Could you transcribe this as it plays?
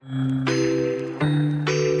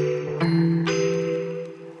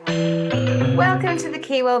Welcome to the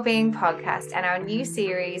Key Wellbeing Podcast and our new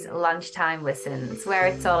series, Lunchtime Listens, where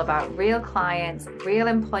it's all about real clients, real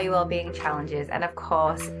employee wellbeing challenges, and of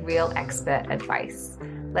course, real expert advice.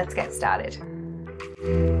 Let's get started.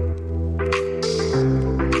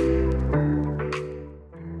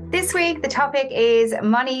 This week, the topic is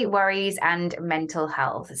money, worries, and mental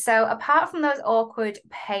health. So apart from those awkward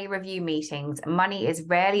pay review meetings, money is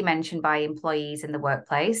rarely mentioned by employees in the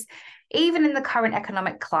workplace, even in the current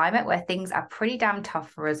economic climate where things are pretty damn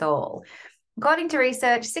tough for us all. According to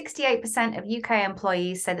research, 68% of UK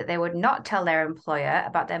employees said that they would not tell their employer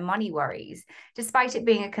about their money worries, despite it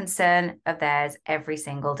being a concern of theirs every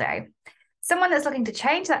single day. Someone that's looking to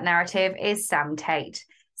change that narrative is Sam Tate.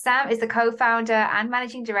 Sam is the co-founder and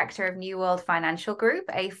managing director of New World Financial Group,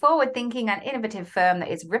 a forward-thinking and innovative firm that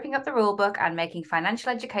is ripping up the rulebook and making financial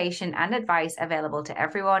education and advice available to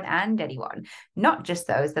everyone and anyone, not just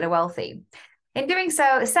those that are wealthy. In doing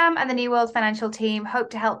so, Sam and the New World Financial team hope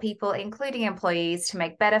to help people, including employees, to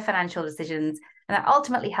make better financial decisions, and that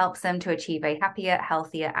ultimately helps them to achieve a happier,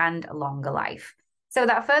 healthier, and longer life. So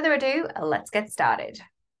without further ado, let's get started.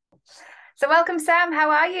 So welcome, Sam. How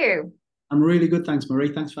are you? I'm really good. Thanks,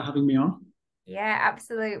 Marie. Thanks for having me on. Yeah,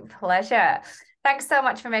 absolute pleasure. Thanks so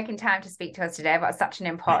much for making time to speak to us today about such an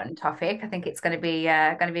important topic. I think it's going to be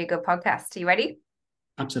a good podcast. Are you ready?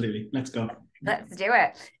 Absolutely. Let's go. Let's do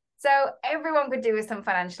it. So everyone could do with some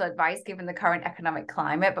financial advice given the current economic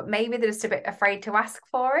climate, but maybe they're just a bit afraid to ask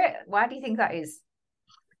for it. Why do you think that is?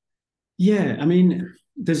 Yeah, I mean,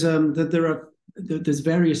 there's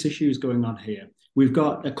various issues going on here. We've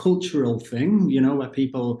got a cultural thing, where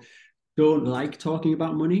people don't like talking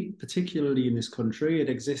about money, particularly in this country. It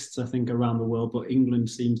exists, I think, around the world, but England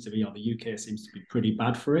seems to be, or the UK seems to be pretty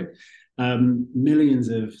bad for it. Millions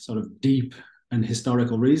of sort of deep and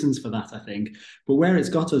historical reasons for that, I think. But where it's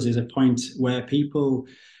got us is a point where people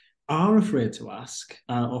are afraid to ask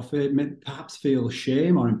or perhaps feel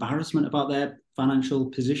shame or embarrassment about their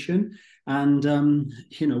financial position. And,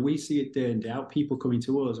 we see it day in, day out, people coming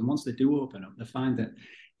to us. And once they do open up, they find that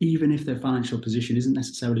even if their financial position isn't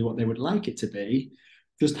necessarily what they would like it to be,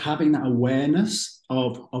 just having that awareness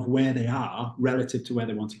of where they are relative to where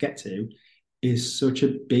they want to get to is such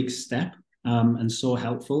a big step and so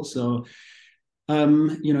helpful. So,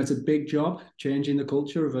 it's a big job changing the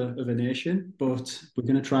culture of a nation, but we're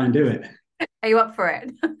going to try and do it. Are you up for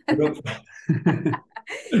it? We're up for it.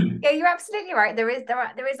 Yeah, you're absolutely right. There is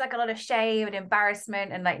like a lot of shame and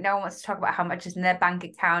embarrassment, and like no one wants to talk about how much is in their bank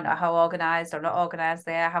account or how organized or not organized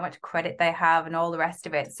they are, how much credit they have, and all the rest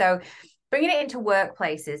of it. So bringing it into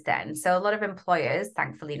workplaces then. So a lot of employers,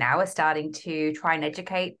 thankfully now, are starting to try and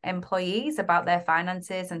educate employees about their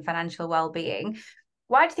finances and financial well-being.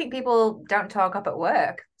 Why do you think people don't talk up at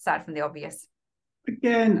work, aside from the obvious?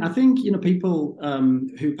 Again, I think, people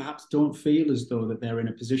who perhaps don't feel as though that they're in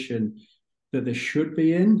a position that they should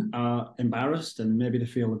be in are embarrassed, and maybe they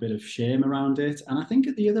feel a bit of shame around it. And I think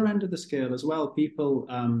at the other end of the scale as well, people,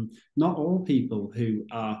 not all people who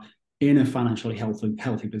are in a financially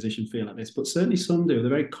healthy position feel like this, but certainly some do. They're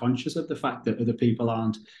very conscious of the fact that other people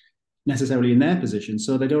aren't necessarily in their position,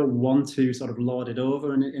 so they don't want to sort of lord it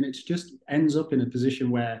over, and it just ends up in a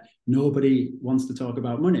position where nobody wants to talk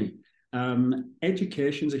about money.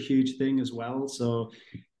 Education's a huge thing as well. So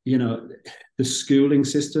the schooling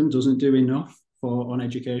system doesn't do enough on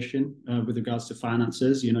education with regards to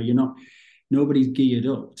finances. Nobody's geared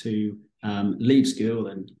up to leave school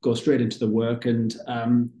and go straight into the work and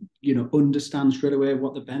understand straight away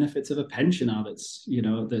what the benefits of a pension are.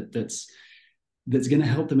 That's going to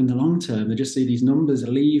help them in the long term. They just see these numbers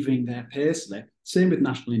leaving their payslip. Same with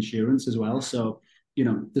national insurance as well. So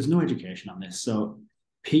there's no education on this. So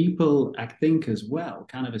people, I think, as well,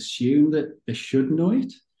 kind of assume that they should know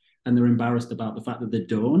it, and they're embarrassed about the fact that they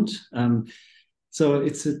don't. So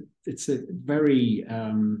it's a very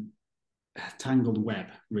tangled web,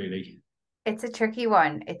 really. It's a tricky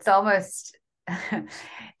one. It's almost,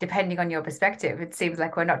 depending on your perspective, it seems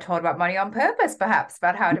like we're not taught about money on purpose, perhaps,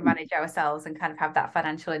 about how to manage ourselves and kind of have that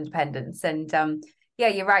financial independence. And yeah,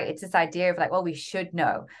 you're right. It's this idea of like, well, we should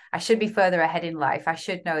know. I should be further ahead in life. I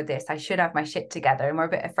should know this. I should have my shit together. And we're a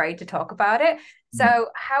bit afraid to talk about it. So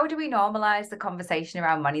how do we normalize the conversation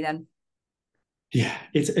around money then? Yeah,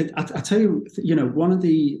 I tell you, one of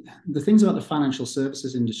the things about the financial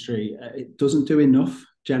services industry, it doesn't do enough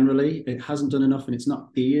generally. It hasn't done enough, and it's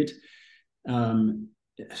not geared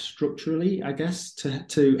structurally, I guess,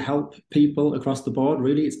 to help people across the board.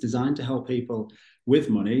 Really, it's designed to help people with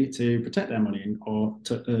money to protect their money or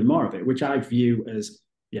to earn more of it, which I view as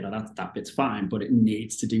that bit's fine, but it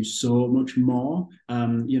needs to do so much more.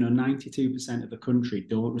 92% of the country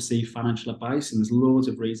don't receive financial advice, and there's loads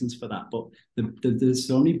of reasons for that. But there's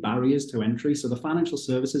so many barriers to entry. So the financial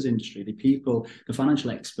services industry, the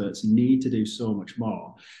financial experts need to do so much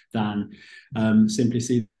more than simply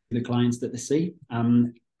see the clients that they see.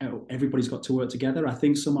 Everybody's got to work together. I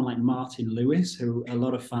think someone like Martin Lewis, who a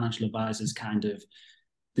lot of financial advisors kind of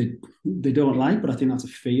they don't like, but I think that's a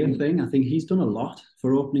fear thing. I think he's done a lot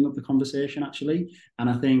for opening up the conversation, actually. And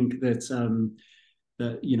I think that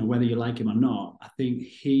whether you like him or not, I think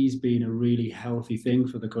he's been a really healthy thing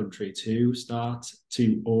for the country to start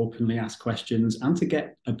to openly ask questions and to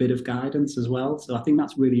get a bit of guidance as well. So I think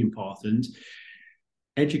that's really important.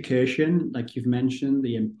 Education, like you've mentioned,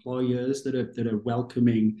 the employers that are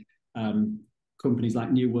welcoming companies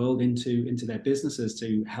like New World into their businesses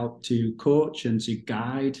to help to coach and to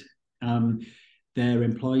guide their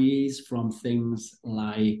employees from things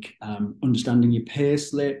like understanding your pay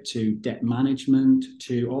slip to debt management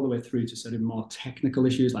to all the way through to sort of more technical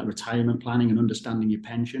issues like retirement planning and understanding your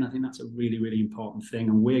pension. I think that's a really, really important thing.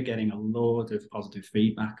 And we're getting a lot of positive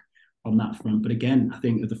feedback on that front. But again, I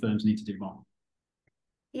think that the firms need to do more.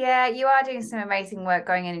 Yeah, you are doing some amazing work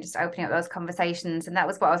going in and just opening up those conversations. And that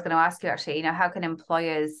was what I was going to ask you, actually. How can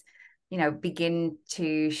employers, begin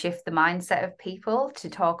to shift the mindset of people to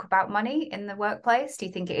talk about money in the workplace? Do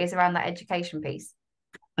you think it is around that education piece?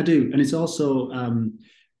 I do. And it's also an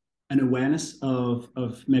awareness of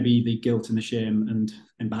maybe the guilt and the shame and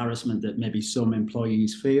embarrassment that maybe some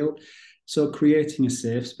employees feel. So creating a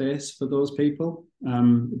safe space for those people,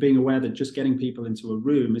 being aware that just getting people into a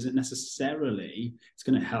room isn't necessarily, it's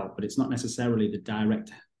going to help, but it's not necessarily the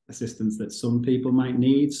direct assistance that some people might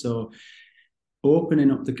need. So opening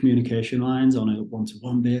up the communication lines on a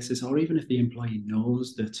one-to-one basis, or even if the employee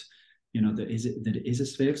knows that, that it is a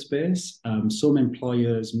safe space. Some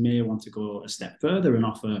employers may want to go a step further and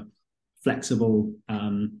offer flexible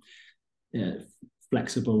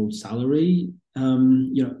salary,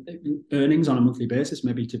 earnings on a monthly basis,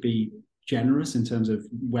 maybe to be generous in terms of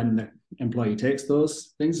when the employee takes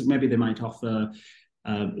those things. Maybe they might offer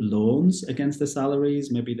loans against their salaries.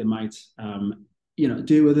 Maybe they might,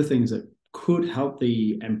 do other things that could help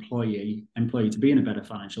the employee to be in a better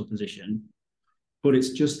financial position. But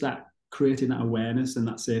it's just that creating that awareness and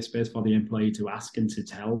that safe space for the employee to ask and to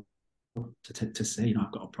tell, to say,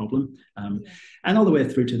 I've got a problem. And all the way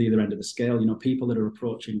through to the other end of the scale, people that are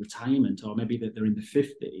approaching retirement, or maybe that they're in the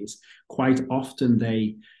 50s, quite often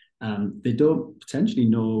they don't potentially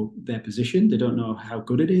know their position. They don't know how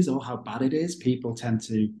good it is or how bad it is. People tend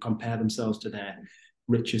to compare themselves to their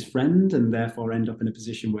richest friend and therefore end up in a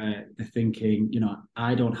position where they're thinking,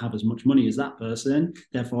 I don't have as much money as that person,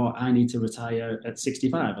 therefore I need to retire at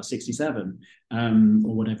 65 or 67,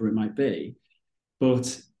 or whatever it might be.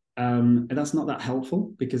 But that's not that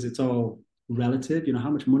helpful, because it's all relative. How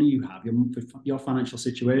much money you have, your financial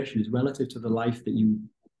situation is relative to the life that you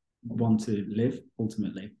want to live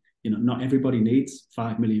ultimately. Not everybody needs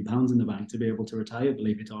 £5 million in the bank to be able to retire,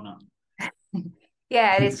 believe it or not.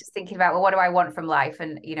 Yeah, it is just thinking about, well, what do I want from life?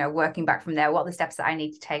 And, working back from there, what are the steps that I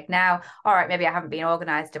need to take now? All right, maybe I haven't been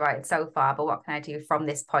organized about it so far, but what can I do from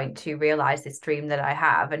this point to realize this dream that I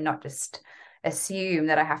have, and not just assume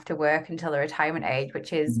that I have to work until the retirement age,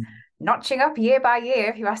 which is notching up year by year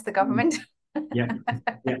if you ask the government. Yeah.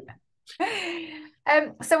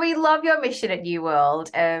 So we love your mission at New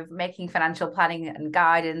World of making financial planning and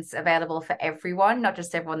guidance available for everyone, not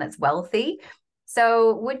just everyone that's wealthy.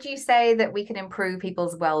 So would you say that we can improve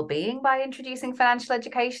people's well-being by introducing financial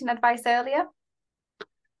education advice earlier?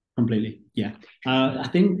 Completely, yeah. I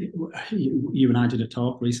think you and I did a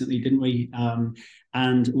talk recently, didn't we?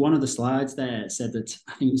 And one of the slides there said that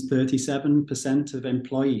I think it was 37% of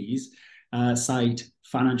employees cite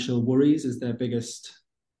financial worries as their biggest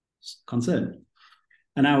concern.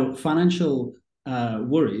 And now financial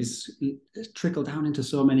worries trickle down into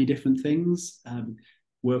so many different things.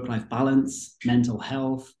 Work-life balance, mental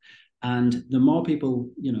health, and the more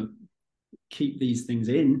people, keep these things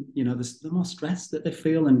in, the more stress that they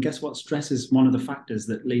feel. And guess what? Stress is one of the factors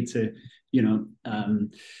that lead to,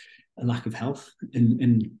 a lack of health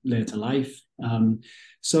in later life.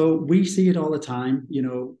 So we see it all the time,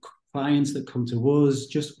 clients that come to us,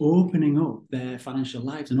 just opening up their financial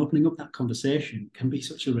lives and opening up that conversation can be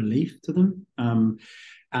such a relief to them.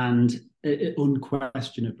 And it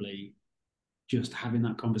unquestionably, just having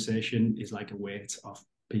that conversation is like a weight off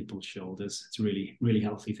people's shoulders. It's a really, really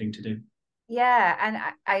healthy thing to do. Yeah, and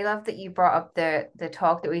I love that you brought up the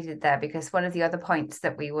talk that we did there, because one of the other points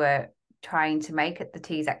that we were trying to make at the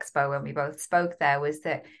Tees Expo when we both spoke there was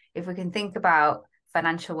that if we can think about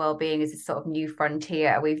financial well-being is a sort of new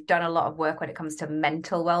frontier. We've done a lot of work when it comes to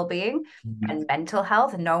mental well-being and mental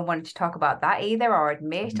health, and no one wanted to talk about that either, or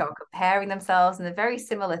admit or comparing themselves. And they're very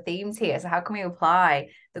similar themes here. So how can we apply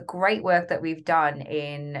the great work that we've done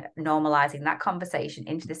in normalizing that conversation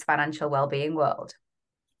into this financial well-being world?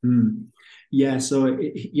 Yeah, so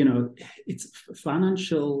it's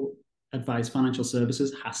financial advice, financial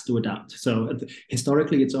services has to adapt. So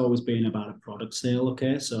historically, it's always been about a product sale.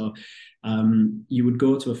 Okay, so you would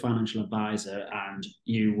go to a financial advisor and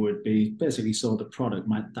you would be basically sold a product.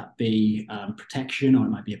 Might that be protection, or it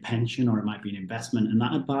might be a pension, or it might be an investment, and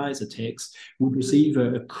that advisor would receive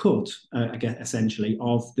a cut, I guess, essentially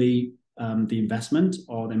of the investment,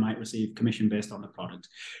 or they might receive commission based on the product.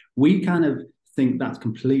 We kind of think that's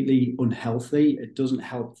completely unhealthy. It doesn't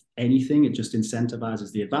help anything. It just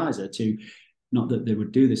incentivizes the advisor to, not that they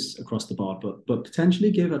would do this across the board, but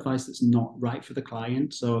potentially give advice that's not right for the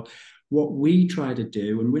client. So what we try to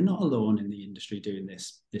do, and we're not alone in the industry doing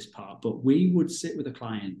this part, but we would sit with a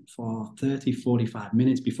client for 30, 45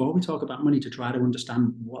 minutes before we talk about money to try to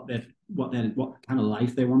understand what kind of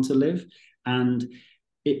life they want to live. And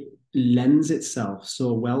it lends itself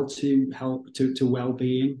so well to help to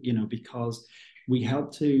well-being, because we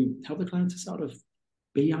help the client to sort of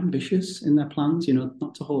be ambitious in their plans,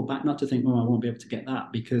 not to hold back, not to think, oh, I won't be able to get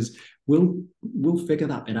that, because we'll figure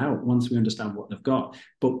that bit out once we understand what they've got.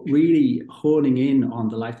 But really honing in on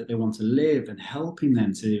the life that they want to live and helping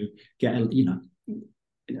them to get to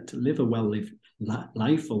live a well-lived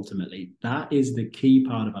life, ultimately, that is the key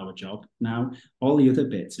part of our job. Now, all the other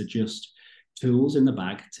bits are just tools in the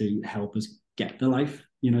bag to help us get the life,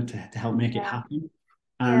 to help make it happen.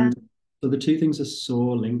 And so the two things are so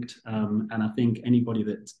linked. And I think anybody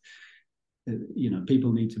that,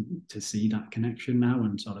 people need to see that connection now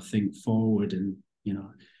and sort of think forward. And,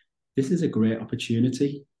 this is a great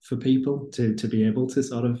opportunity for people to be able to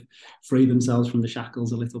sort of free themselves from the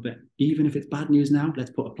shackles a little bit. Even if it's bad news now,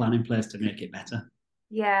 let's put a plan in place to make it better.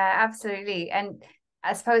 Yeah, absolutely. And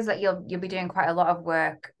I suppose that you'll be doing quite a lot of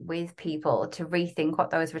work with people to rethink what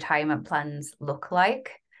those retirement plans look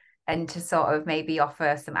like, and to sort of maybe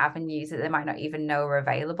offer some avenues that they might not even know are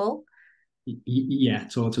available. Yeah,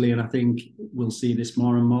 totally. And I think we'll see this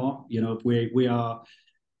more and more. We are.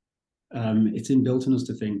 It's inbuilt in us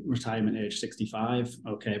to think retirement age 65.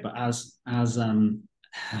 Okay, but as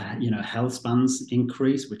health spans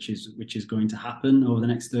increase, which is going to happen over the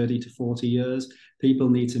next 30 to 40 years, people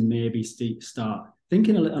need to maybe start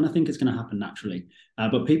thinking a little, and I think it's going to happen naturally.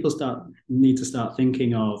 But people need to start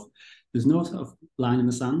thinking of, there's no sort of line in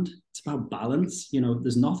the sand. It's about balance.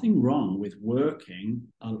 There's nothing wrong with working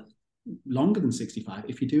longer than 65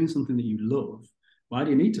 if you're doing something that you love. Why do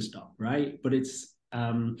you need to stop, right? But it's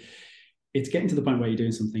getting to the point where you're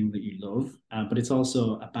doing something that you love, but it's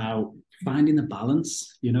also about finding the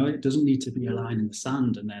balance. It doesn't need to be a line in the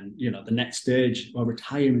sand, and then the next stage or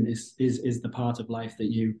retirement is the part of life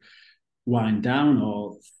that you wind down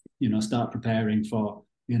or start preparing for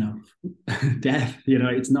death.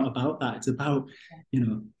 It's not about that. It's about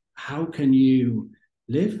how can you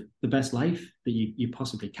live the best life that you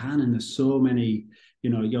possibly can. And there's so many,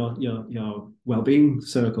 your well-being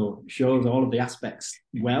circle shows all of the aspects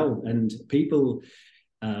well, and people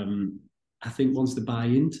I think once they buy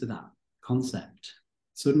into that concept,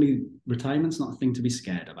 suddenly retirement's not a thing to be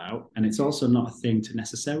scared about, and it's also not a thing to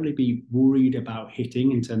necessarily be worried about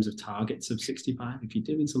hitting in terms of targets of 65. If you're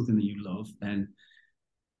doing something that you love, then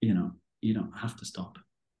you don't have to stop.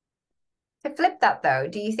 To flip that though,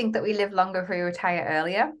 do you think that we live longer if we retire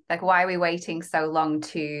earlier? Like, why are we waiting so long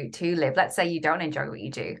to live? Let's say you don't enjoy what you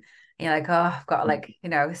do. You're like, oh, I've got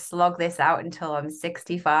to slog this out until I'm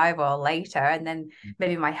 65 or later. And then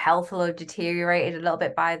maybe my health will have deteriorated a little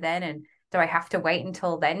bit by then. And do I have to wait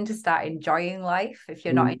until then to start enjoying life if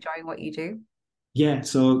you're not enjoying what you do? Yeah,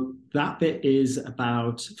 so that bit is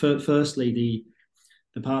about, firstly,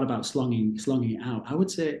 the part about slogging it out. I would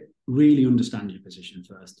say really understand your position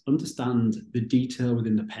first. Understand the detail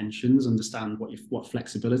within the pensions. Understand what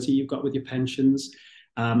flexibility you've got with your pensions,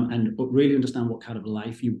 and really understand what kind of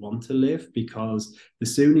life you want to live. Because the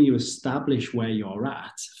sooner you establish where you're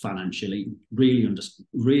at financially, really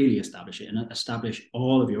establish it and establish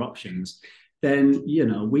all of your options, then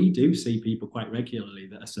we do see people quite regularly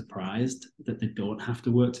that are surprised that they don't have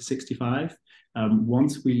to work to 65.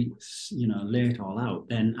 Once we lay it all out,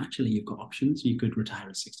 then actually you've got options. You could retire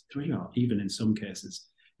at 63, or even in some cases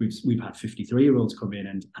we've had 53-year-olds come in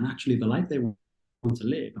and actually the life they want to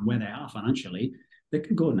live and where they are financially, they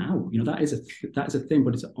can go now. That is a thing,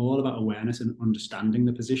 but it's all about awareness and understanding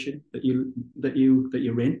the position that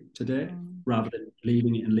you're in today, rather than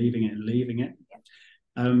leaving it.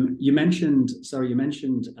 You mentioned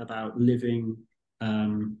about living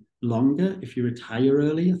longer if you retire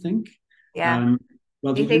early, I think. Yeah. Um,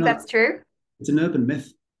 well, Do you did you think know that's true? it's an urban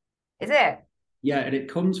myth? Is it? Yeah, and it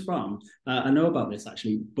comes from, I know about this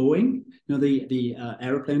actually, Boeing, the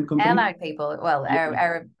aeroplane company. Airline people, well,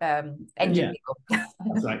 Yeah, engine yeah, people.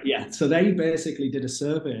 that's right. Yeah. So they basically did a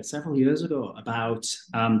survey several years ago about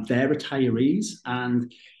their retirees,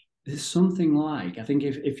 and there's something like, I think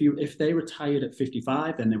if they retired at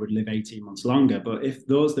 55, then they would live 18 months longer. But if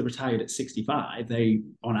those that retired at 65, they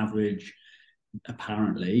on average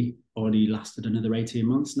apparently only lasted another 18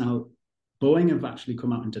 months. Now, Boeing have actually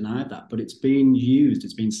come out and denied that, but it's been used,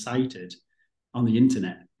 it's been cited on the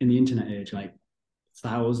internet, in the internet age, like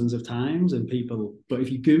thousands of times. And people, but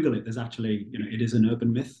if you Google it, there's actually, it is an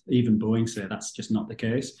urban myth. Even Boeing say that's just not the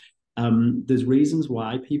case. There's reasons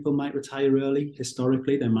why people might retire early.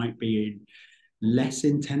 Historically, they might be in less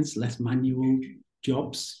intense, less manual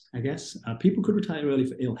jobs, I guess. People could retire early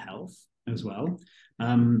for ill health as well.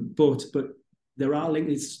 But there are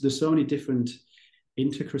links. There's so many different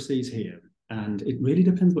intricacies here, and it really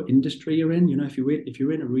depends what industry you're in. If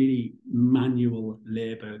you're in a really manual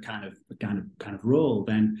labor kind of role,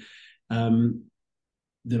 then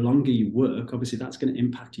the longer you work, obviously that's going to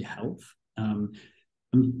impact your health.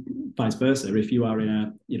 And vice versa, if you are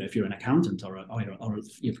if you're an accountant or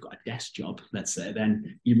if you've got a desk job, let's say,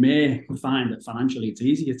 then you may find that financially it's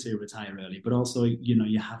easier to retire early, but also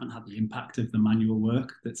you haven't had the impact of the manual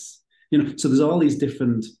work. So there's all these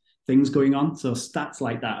different things going on. So stats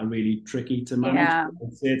like that are really tricky to manage. Yeah.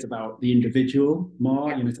 I'd say it's about the individual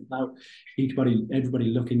more. Yeah. It's about everybody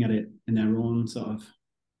looking at it in their own sort of,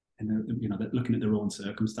 looking at their own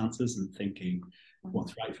circumstances and thinking,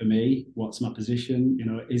 what's right for me? What's my position?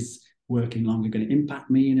 Is working longer going to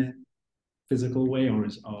impact me in a physical way, do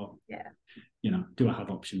I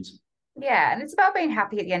have options? Yeah, and it's about being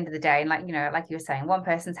happy at the end of the day. And like you were saying, one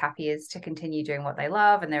person's happy is to continue doing what they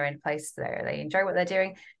love and they're in a place where they enjoy what they're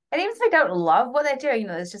doing. And even if they don't love what they're doing,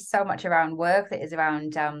 there's just so much around work that is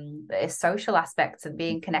around social aspects and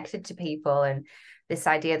being connected to people, and this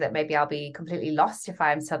idea that maybe I'll be completely lost if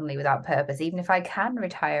I'm suddenly without purpose. Even if I can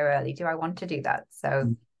retire early, do I want to do that?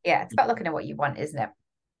 So yeah, it's about looking at what you want, isn't it?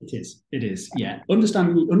 It is. It is. Yeah.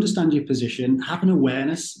 Understand your position. Have an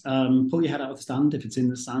awareness. Pull your head out of the sand if it's in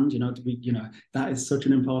the sand. That is such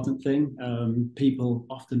an important thing. People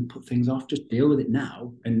often put things off. Just deal with it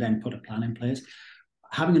now, and then put a plan in place.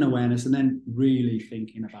 Having an awareness, and then really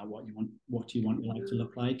thinking about what you want your life to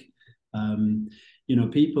look like.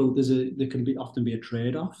 People. There can often be a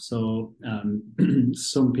trade off. So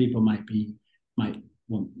some people might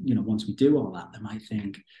once we do all that, they might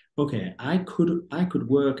think, okay, I could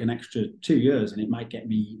work an extra 2 years and it might get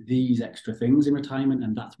me these extra things in retirement,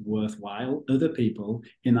 and that's worthwhile. Other people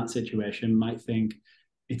in that situation might think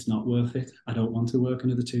it's not worth it. I don't want to work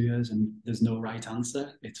another 2 years, and there's no right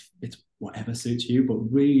answer. It's whatever suits you. But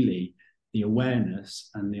really, the awareness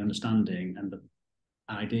and the understanding and the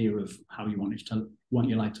idea of how you want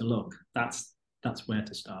your life to look, that's where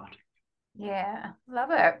to start. Yeah, love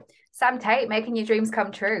it. Sam Tate, making your dreams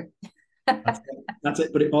come true. That's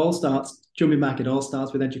it. But it all starts, jumping back, it all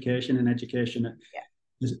starts with education, and education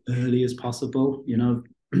as early as possible.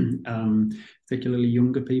 Particularly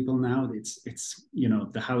younger people now. It's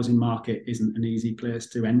the housing market isn't an easy place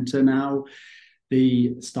to enter now.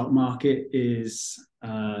 The stock market is,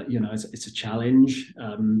 it's a challenge.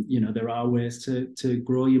 There are ways to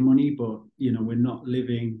grow your money, but we're not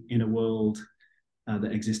living in a world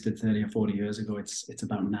that existed 30 or 40 years ago. It's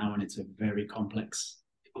about now, and it's a very complex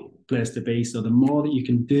place to be. So the more that you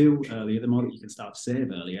can do earlier, the more that you can start to save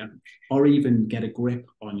earlier, or even get a grip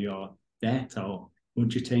on your debt or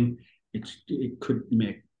budgeting, it could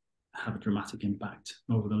have a dramatic impact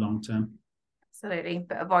over the long term. Absolutely,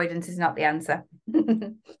 but avoidance is not the answer.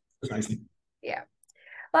 Precisely. Yeah.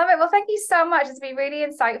 Love it. Well, thank you so much. It's been really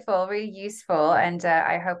insightful, really useful, and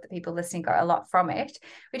I hope that people listening got a lot from it.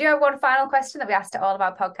 We do have one final question that we asked to all of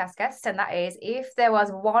our podcast guests, and that is, if there was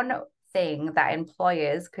one thing that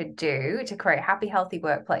employers could do to create happy, healthy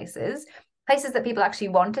workplaces, places that people actually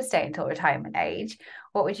want to stay until retirement age,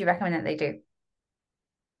 what would you recommend that they do?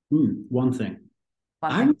 One thing.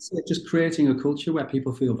 I would say just creating a culture where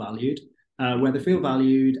people feel valued, where they feel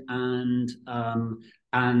valued, and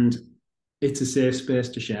it's a safe space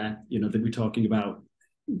to share. That we're talking about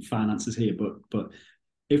finances here, but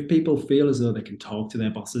if people feel as though they can talk to their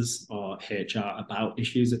bosses or HR about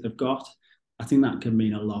issues that they've got, I think that can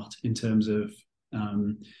mean a lot in terms of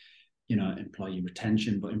employee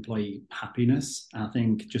retention, but employee happiness. I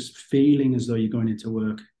think just feeling as though you're going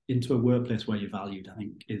into a workplace where you're valued, I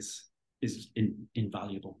think is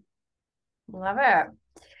invaluable. Love it.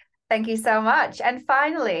 Thank you so much. And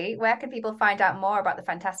finally, where can people find out more about the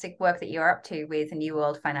fantastic work that you're up to with New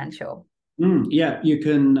World Financial? Yeah, you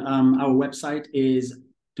can. Our website is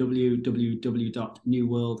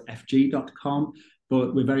www.newworldfg.com,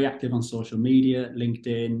 but we're very active on social media,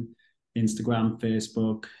 LinkedIn, Instagram,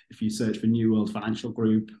 Facebook. If you search for New World Financial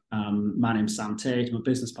Group, my name's Sam Tate. My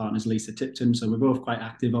business partner is Lisa Tipton, so we're both quite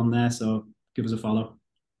active on there. So give us a follow.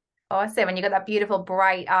 Awesome. And you got that beautiful,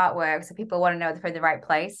 bright artwork. So people want to know they're in the right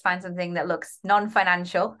place. Find something that looks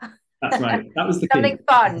non-financial. That's right. That was the key. Something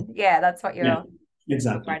fun. Yeah, that's what your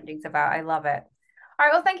branding's about. I love it. All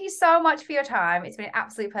right. Well, thank you so much for your time. It's been an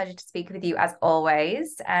absolute pleasure to speak with you as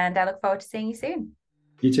always. And I look forward to seeing you soon.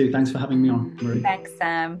 You too. Thanks for having me on, Marie. Thanks,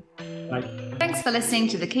 Sam. Bye. Thanks for listening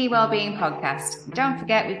to the Key Wellbeing Podcast. Don't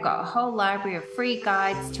forget, we've got a whole library of free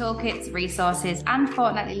guides, toolkits, resources, and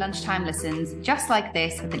fortnightly lunchtime lessons just like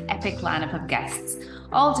this with an epic lineup of guests,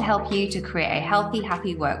 all to help you to create a healthy,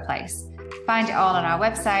 happy workplace. Find it all on our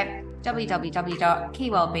website,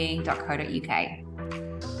 www.keywellbeing.co.uk.